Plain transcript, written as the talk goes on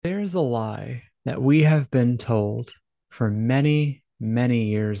There's a lie that we have been told for many, many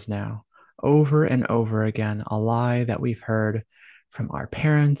years now, over and over again. A lie that we've heard from our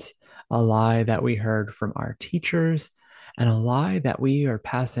parents, a lie that we heard from our teachers, and a lie that we are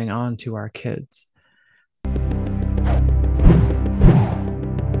passing on to our kids.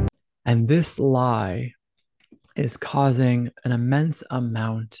 And this lie is causing an immense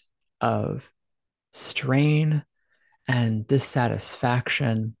amount of strain and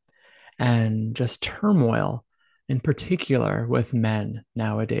dissatisfaction and just turmoil, in particular with men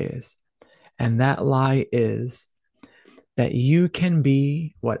nowadays. And that lie is that you can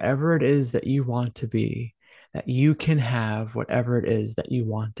be whatever it is that you want to be, that you can have whatever it is that you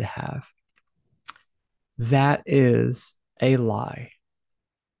want to have. That is a lie.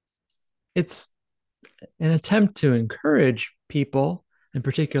 It's an attempt to encourage people, in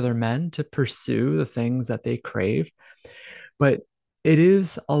particular men, to pursue the things that they crave, but it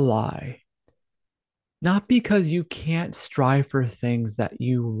is a lie. Not because you can't strive for things that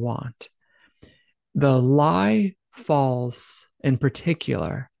you want. The lie falls in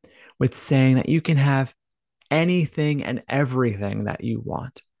particular with saying that you can have anything and everything that you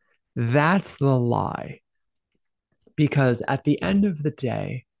want. That's the lie. Because at the end of the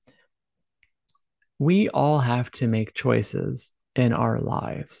day, we all have to make choices in our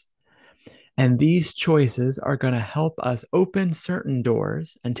lives. And these choices are going to help us open certain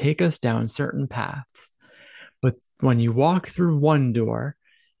doors and take us down certain paths. But when you walk through one door,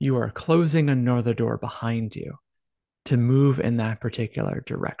 you are closing another door behind you to move in that particular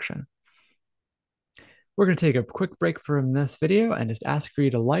direction. We're going to take a quick break from this video and just ask for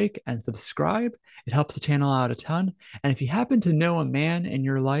you to like and subscribe. It helps the channel out a ton. And if you happen to know a man in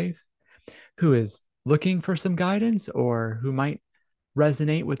your life who is looking for some guidance or who might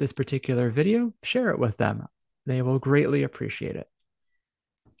resonate with this particular video, share it with them. They will greatly appreciate it.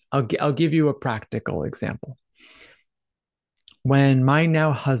 I'll give you a practical example. When my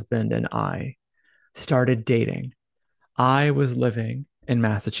now husband and I started dating, I was living in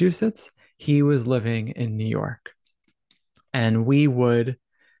Massachusetts. He was living in New York. And we would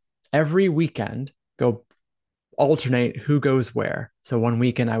every weekend go alternate who goes where. So one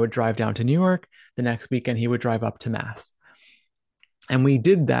weekend I would drive down to New York. The next weekend he would drive up to Mass. And we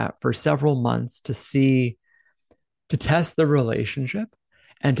did that for several months to test the relationship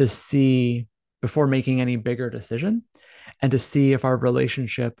and to see before making any bigger decision and to see if our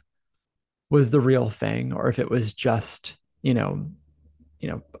relationship was the real thing or if it was just,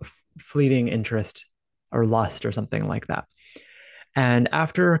 fleeting interest or lust or something like that. And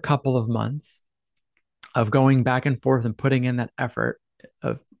after a couple of months of going back and forth and putting in that effort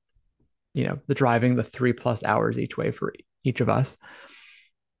of, the driving the 3+ hours each way for each of us,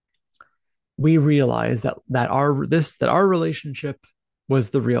 we realized that our relationship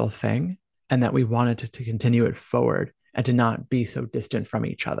was the real thing and that we wanted to continue it forward and to not be so distant from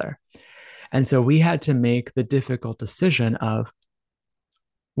each other. And so we had to make the difficult decision of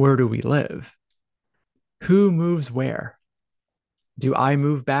where do we live? Who moves where? Do I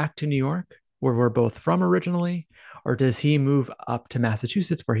move back to New York, where we're both from originally, or does he move up to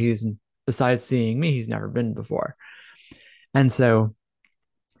Massachusetts, where besides seeing me, he's never been before? And so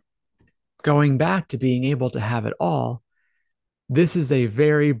going back to being able to have it all, this is a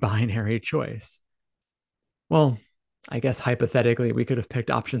very binary choice. Well, I guess hypothetically, we could have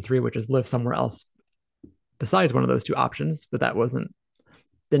picked option 3, which is live somewhere else besides one of those two options, but that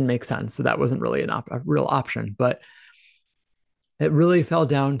didn't make sense. So that wasn't really a real option. But it really fell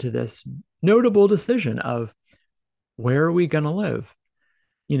down to this notable decision of where are we going to live?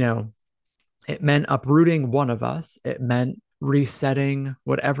 It meant uprooting one of us. It meant resetting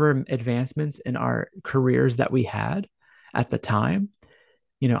whatever advancements in our careers that we had at the time.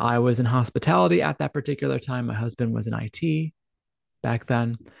 I was in hospitality at that particular time. My husband was in IT back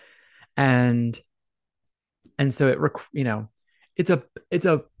then. And so it's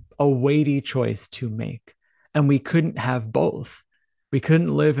a weighty choice to make. And we couldn't have both. We couldn't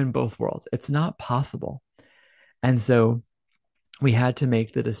live in both worlds. It's not possible. And so we had to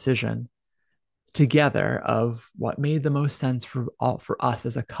make the decision together of what made the most sense for us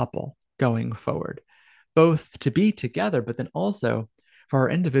as a couple going forward, both to be together, but then also for our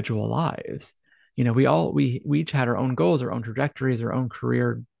individual lives. We each had our own goals, our own trajectories, our own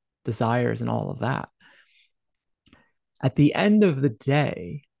career desires, and all of that. At the end of the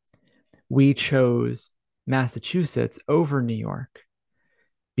day, we chose Massachusetts over New York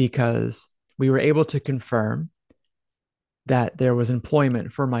because we were able to confirm that there was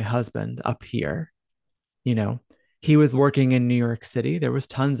employment for my husband up here. He was working in New York City. There was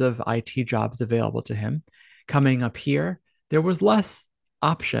tons of IT jobs available to him. Coming up here, there was less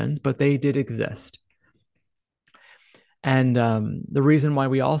options, but they did exist. And the reason why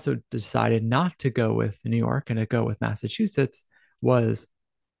we also decided not to go with New York and to go with Massachusetts was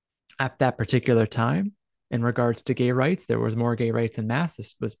at that particular time, in regards to gay rights, there was more gay rights in Mass.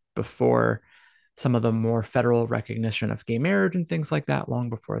 This was before some of the more federal recognition of gay marriage and things like that, long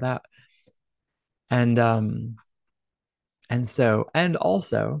before that. And and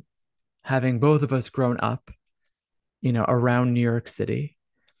also having both of us grown up, around New York City,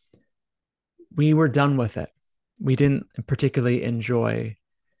 we were done with it. We didn't particularly enjoy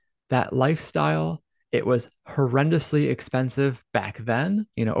that lifestyle. It was horrendously expensive back then,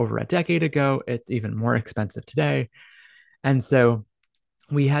 over a decade ago. It's even more expensive today. And so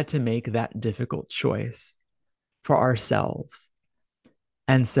we had to make that difficult choice for ourselves.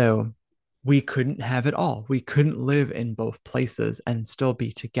 And so we couldn't have it all. We couldn't live in both places and still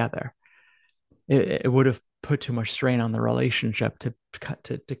be together. It would have put too much strain on the relationship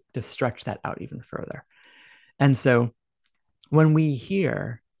to stretch that out even further. And so when we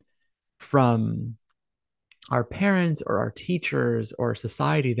hear from our parents or our teachers or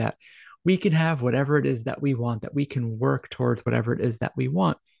society that we can have whatever it is that we want, that we can work towards whatever it is that we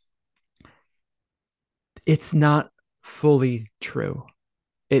want, it's not fully true.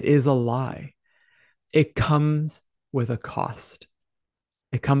 It is a lie. It comes with a cost.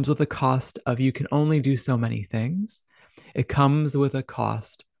 It comes with a cost of you can only do so many things. It comes with a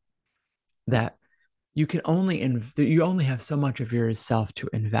cost that you only have so much of yourself to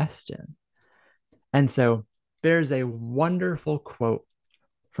invest in. And so there's a wonderful quote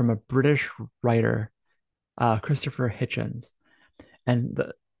from a British writer, Christopher Hitchens, and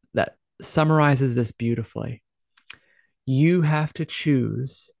that summarizes this beautifully. You have to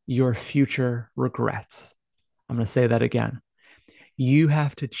choose your future regrets. I'm going to say that again. You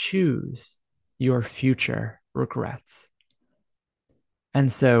have to choose your future regrets.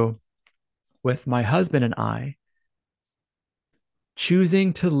 And so, with my husband and I,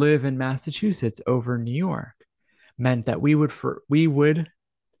 choosing to live in Massachusetts over New York meant that we would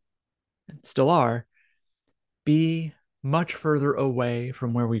still are be much further away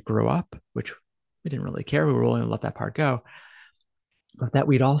from where we grew up, which we didn't really care. We were willing to let that part go, but that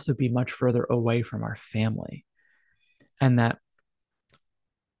we'd also be much further away from our family. And that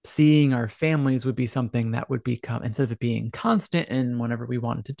seeing our families would be something that would become, instead of it being constant and whenever we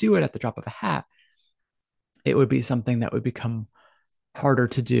wanted to do it at the drop of a hat, it would be something that would become harder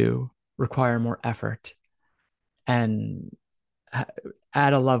to do, require more effort, and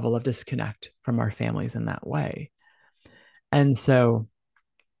add a level of disconnect from our families in that way. And so,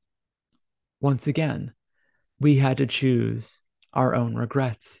 once again, we had to choose our own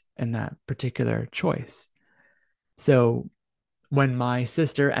regrets in that particular choice. So, when my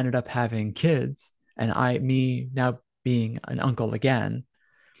sister ended up having kids, and me now being an uncle again,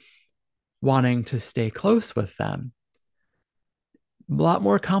 wanting to stay close with them, a lot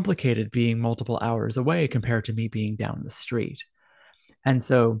more complicated being multiple hours away compared to me being down the street. And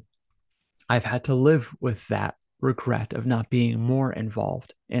so I've had to live with that regret of not being more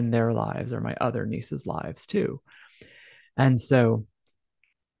involved in their lives or my other nieces' lives too. And so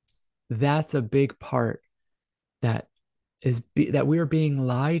that's a big part that that we're being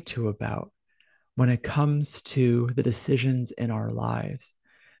lied to about when it comes to the decisions in our lives,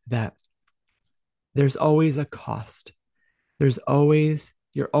 that there's always a cost. You're always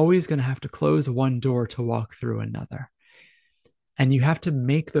going to have to close one door to walk through another. And you have to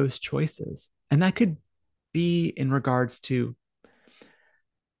make those choices. And that could be in regards to,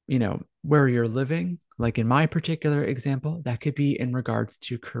 where you're living. Like in my particular example, that could be in regards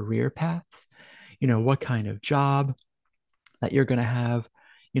to career paths, what kind of job that you're going to have,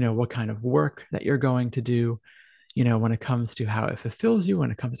 what kind of work that you're going to do, when it comes to how it fulfills you, when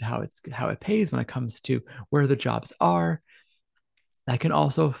it comes to how it pays, when it comes to where the jobs are. That can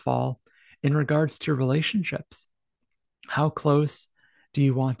also fall in regards to relationships. How close do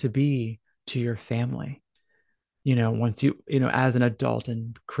you want to be to your family? Once as an adult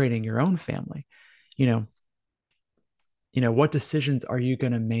and creating your own family, you know, what decisions are you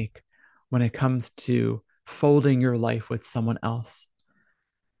going to make when it comes to folding your life with someone else?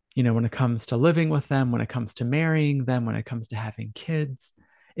 When it comes to living with them, when it comes to marrying them, when it comes to having kids,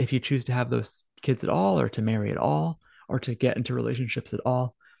 if you choose to have those kids at all, or to marry at all, or to get into relationships at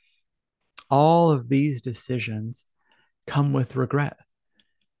all of these decisions come with regret.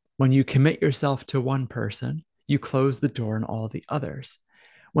 When you commit yourself to one person, you close the door on all the others.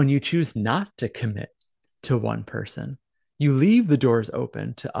 When you choose not to commit to one person, you leave the doors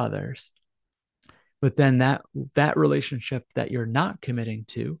open to others. But then that relationship that you're not committing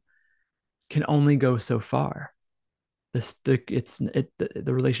to can only go so far. The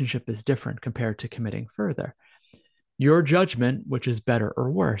relationship is different compared to committing further. Your judgment, which is better or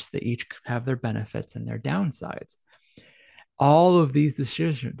worse, they each have their benefits and their downsides. All of these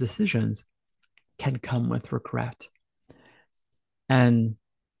decisions can come with regret. And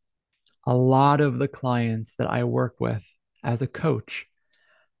a lot of the clients that I work with as a coach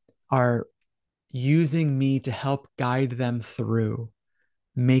are using me to help guide them through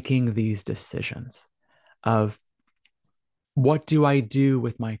making these decisions of what do I do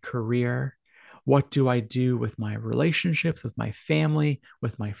with my career? What do I do with my relationships, with my family,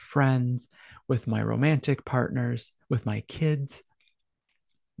 with my friends, with my romantic partners, with my kids?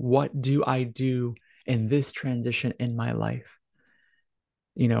 What do I do in this transition in my life?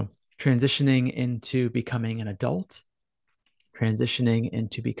 You know, transitioning into becoming an adult, transitioning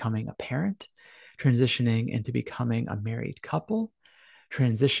into becoming a parent, transitioning into becoming a married couple,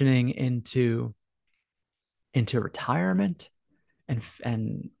 transitioning into retirement,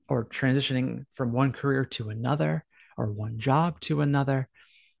 and or transitioning from one career to another or one job to another.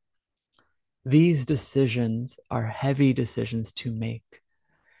 These decisions are heavy decisions to make.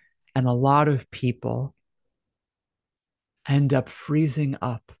 And a lot of people end up freezing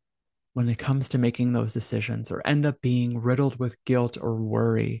up when it comes to making those decisions, or end up being riddled with guilt or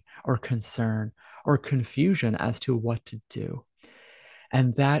worry or concern or confusion as to what to do.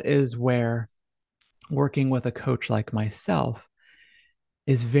 And that is where working with a coach like myself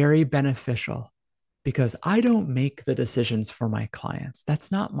is very beneficial, because I don't make the decisions for my clients.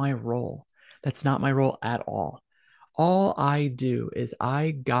 That's not my role. That's not my role at all. All I do is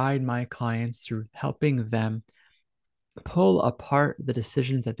I guide my clients through helping them pull apart the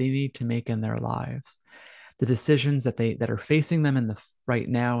decisions that they need to make in their lives, the decisions that are facing them in the right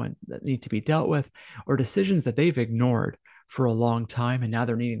now and that need to be dealt with, or decisions that they've ignored for a long time and now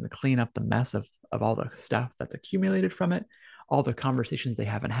they're needing to clean up the mess of all the stuff that's accumulated from it, all the conversations they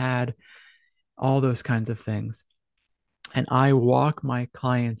haven't had, all those kinds of things. And I walk my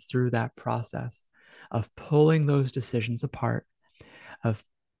clients through that process of pulling those decisions apart, of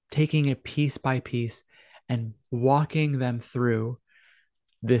taking it piece by piece and walking them through.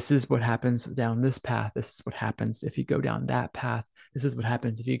 This is what happens down this path. This is what happens if you go down that path. This is what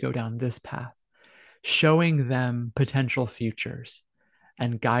happens if you go down this path. Showing them potential futures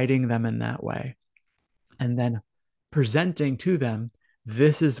and guiding them in that way. And then presenting to them,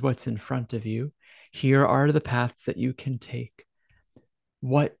 this is what's in front of you. Here are the paths that you can take.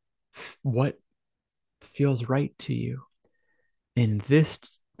 What feels right to you in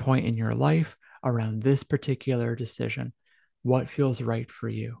this point in your life around this particular decision? What feels right for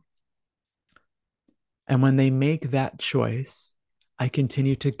you? And when they make that choice, I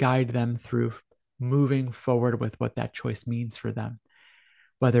continue to guide them through moving forward with what that choice means for them,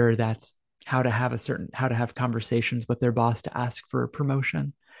 whether that's how to have conversations with their boss to ask for a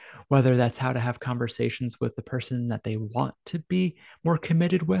promotion, whether that's how to have conversations with the person that they want to be more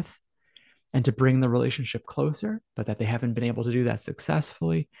committed with and to bring the relationship closer, but that they haven't been able to do that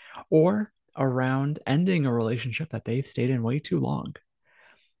successfully, or around ending a relationship that they've stayed in way too long.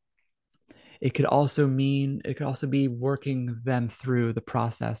 It could also be working them through the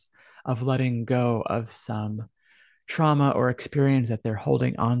process of letting go of some trauma or experience that they're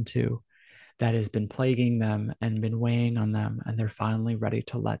holding on to that has been plaguing them and been weighing on them, and they're finally ready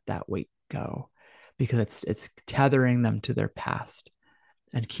to let that weight go because it's tethering them to their past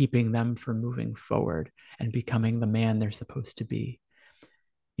and keeping them from moving forward and becoming the man they're supposed to be.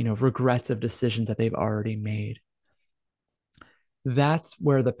 Regrets of decisions that they've already made. That's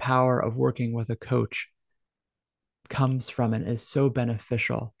where the power of working with a coach comes from and is so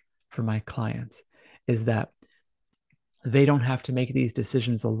beneficial for my clients, is that they don't have to make these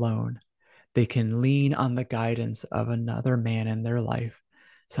decisions alone. They can lean on the guidance of another man in their life,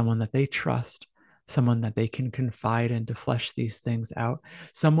 someone that they trust, someone that they can confide in to flesh these things out,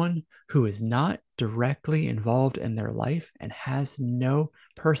 someone who is not directly involved in their life and has no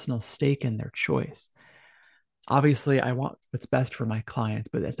personal stake in their choice. Obviously, I want what's best for my clients,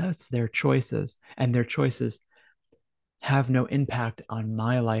 but that's their choices, and their choices have no impact on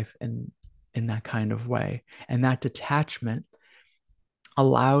my life in that kind of way. And that detachment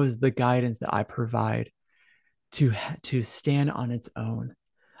allows the guidance that I provide to stand on its own.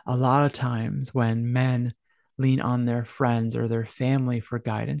 A lot of times when men lean on their friends or their family for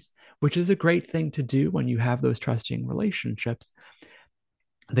guidance, which is a great thing to do when you have those trusting relationships,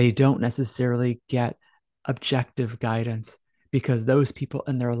 they don't necessarily get objective guidance because those people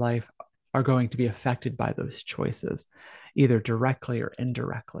in their life are going to be affected by those choices, either directly or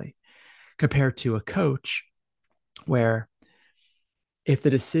indirectly, compared to a coach where If the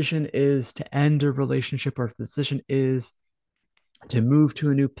decision is to end a relationship, or if the decision is to move to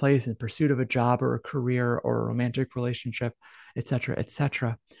a new place in pursuit of a job or a career or a romantic relationship, etc.,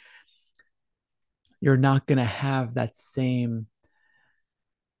 etc., you're not going to have that same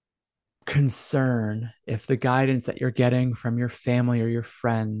concern if the guidance that you're getting from your family or your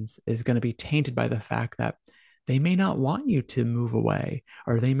friends is going to be tainted by the fact that they may not want you to move away,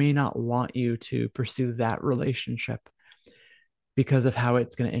 or they may not want you to pursue that relationship because of how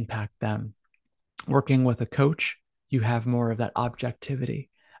it's going to impact them. Working with a coach, you have more of that objectivity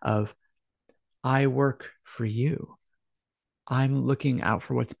of, I work for you. I'm looking out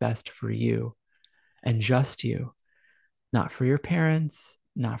for what's best for you and just you, not for your parents,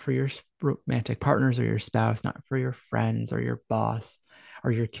 not for your romantic partners or your spouse, not for your friends or your boss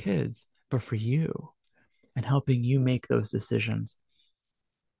or your kids, but for you, and helping you make those decisions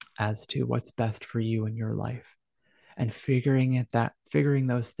as to what's best for you in your life, and figuring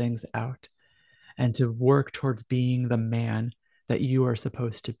those things out, and to work towards being the man that you are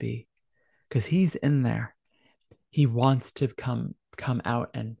supposed to be, because he's in there. He wants to come out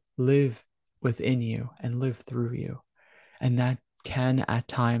and live within you and live through you. And that can at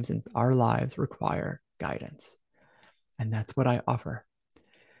times in our lives require guidance. And that's what I offer.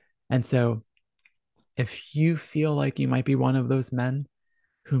 And so if you feel like you might be one of those men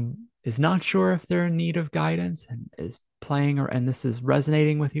who is not sure if they're in need of guidance and is playing, or and this is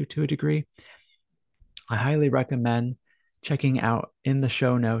resonating with you to a degree, I highly recommend checking out in the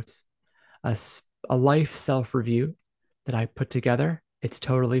show notes a, a life self review that I put together. It's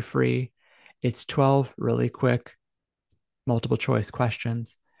totally free. It's 12 really quick multiple choice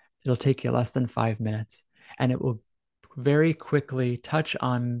questions. It'll take you less than 5 minutes, and it will very quickly touch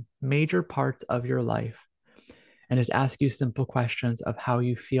on major parts of your life and just ask you simple questions of how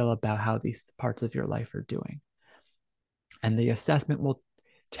you feel about how these parts of your life are doing. And the assessment will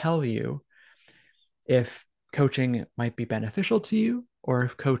tell you if coaching might be beneficial to you or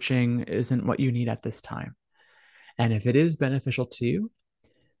if coaching isn't what you need at this time. And if it is beneficial to you,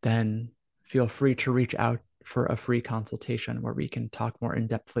 then feel free to reach out for a free consultation where we can talk more in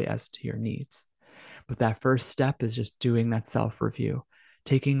depthly as to your needs. But that first step is just doing that self review,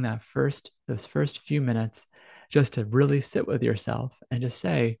 taking those first few minutes just to really sit with yourself and just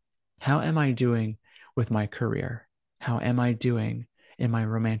say, how am I doing with my career? How am I doing in my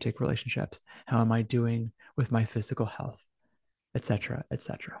romantic relationships? How am I doing with my physical health, etc.,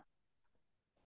 etc.